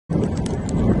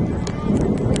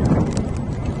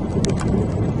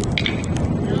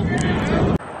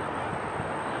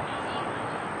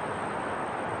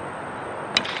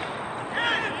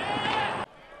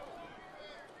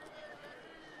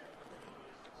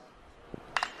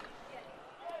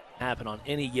happen on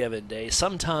any given day.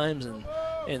 Sometimes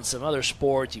in some other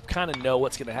sports, you kind of know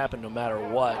what's going to happen no matter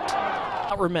what.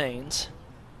 What remains?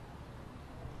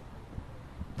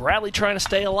 Bradley trying to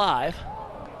stay alive.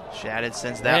 Shadid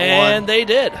sends that one. And they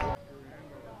did.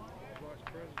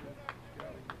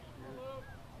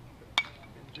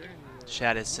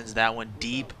 Shadid sends that one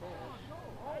deep.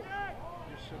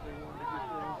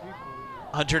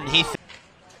 Underneath.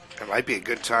 It might be a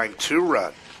good time to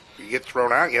run. You get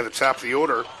thrown out, you have the top of the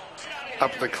order.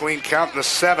 Up the clean count in the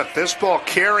 7th. This ball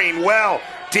carrying well.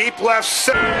 Deep left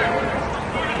center.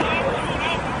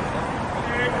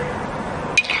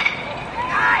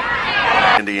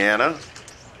 Indiana.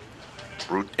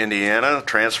 Route Indiana,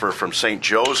 transfer from St.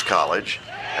 Joe's College.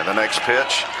 And the next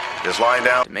pitch is lined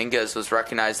out. Dominguez was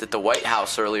recognized at the White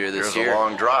House earlier this year. Here's a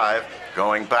long drive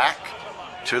going back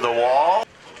to the wall.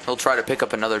 He'll try to pick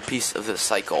up another piece of the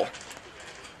cycle.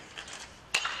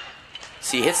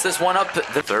 See, he hits this one up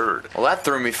the third. Well, that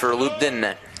threw me for a loop, didn't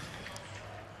it?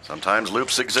 Sometimes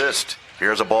loops exist.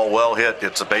 Here's a ball well hit.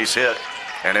 It's a base hit,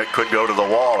 and it could go to the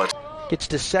wall. Gets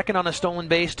to second on a stolen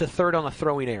base, to third on a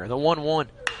throwing error. The 1-1.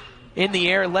 In the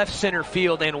air, left center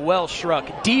field, and well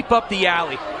struck. Deep up the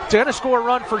alley. It's going to score a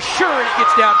run for sure, and it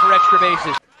gets down for extra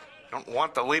bases. Don't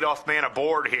want the leadoff man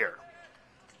aboard here.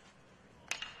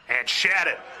 And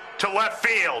Shadid to left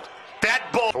field.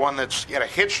 That ball. The one that's got a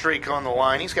hit streak on the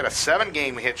line. He's got a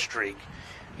 7-game hit streak.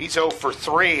 He's 0 for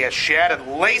 3 as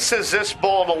Shadid laces this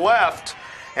ball to left.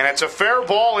 And it's a fair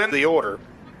ball in the order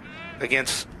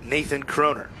against Nathan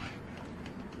Kroner.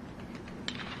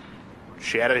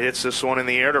 Shadid hits this one in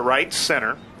the air to right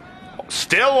center.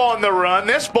 Still on the run.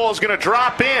 This ball is going to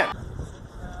drop in.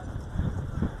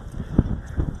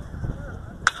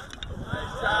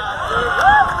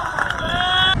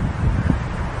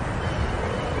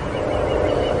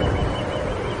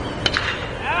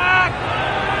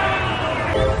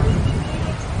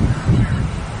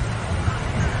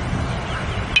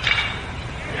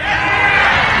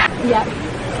 Yeah.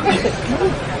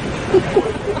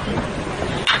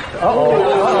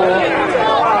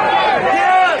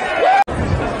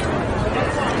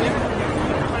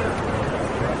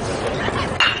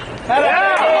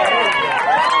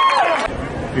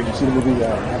 Did you see the movie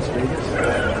Las Vegas?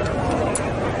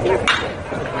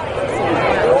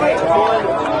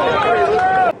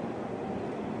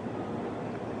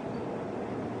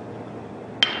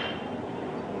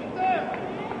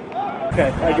 Okay,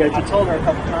 I got you. I told her a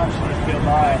couple times she was going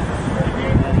by.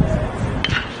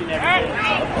 She never did.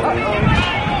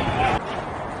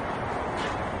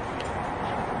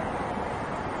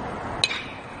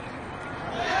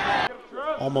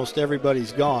 Almost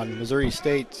everybody's gone. Missouri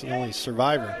State's the only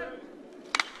survivor.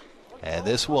 And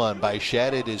this one by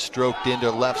Shadid is stroked into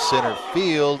left center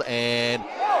field, and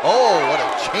oh, what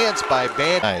a chance by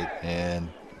Van. And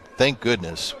thank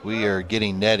goodness we are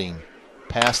getting netting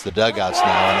past the dugouts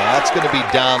now, and that's going to be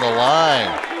down the line.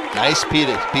 Nice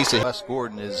piece of Wes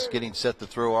Gordon is getting set to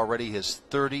throw already his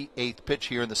 38th pitch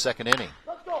here in the 2nd inning.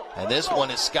 And this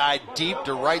one is skied deep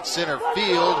to right center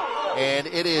field, and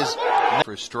it is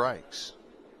for strikes.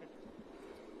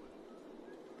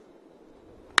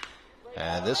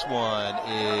 And this one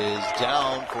is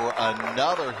down for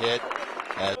another hit.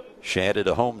 Shadid,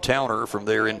 a hometowner from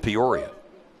there in Peoria.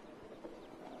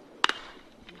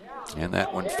 And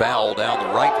that one foul down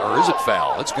the right, or is it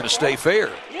foul? It's going to stay fair.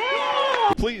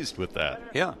 Pleased with that.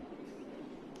 Yeah.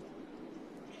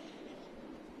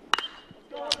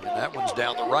 And that one's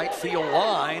down the right field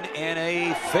line, and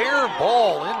a fair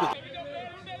ball into the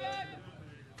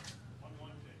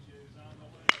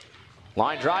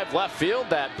line drive left field,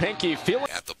 that pinky feeling.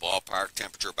 At the ballpark,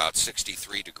 temperature about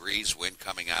 63 degrees, wind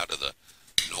coming out of the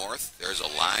north. There's a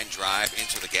line drive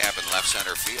into the gap in left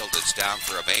center field. It's down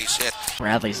for a base hit.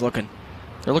 Bradley's looking.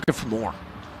 They're looking for more.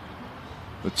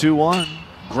 The 2-1.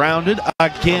 Grounded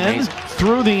again. Amazing.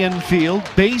 Through the infield.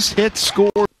 Base hit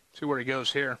score. See where he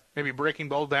goes here. Maybe breaking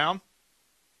ball down.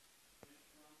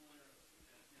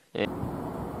 Yeah.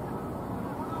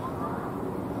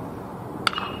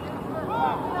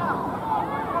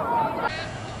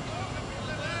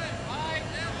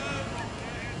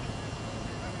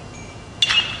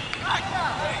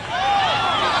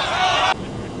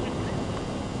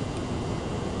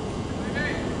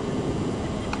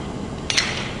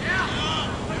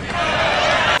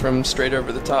 From straight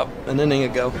over the top an inning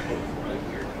ago.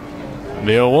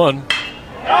 The 0-1.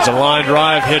 It's a line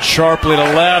drive hit sharply to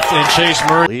left, and Chase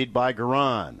Murray. Lead by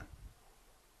Garan.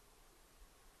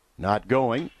 Not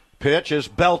going. Pitch is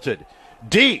belted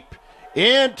deep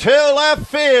into left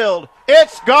field.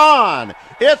 It's gone.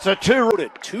 It's a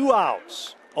 2. 2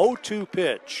 outs. 0-2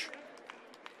 pitch.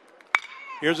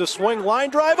 Here's a swing line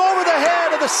drive over the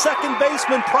head of the second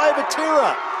baseman,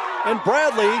 Privatera. And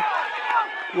Bradley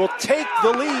will take the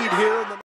lead here in the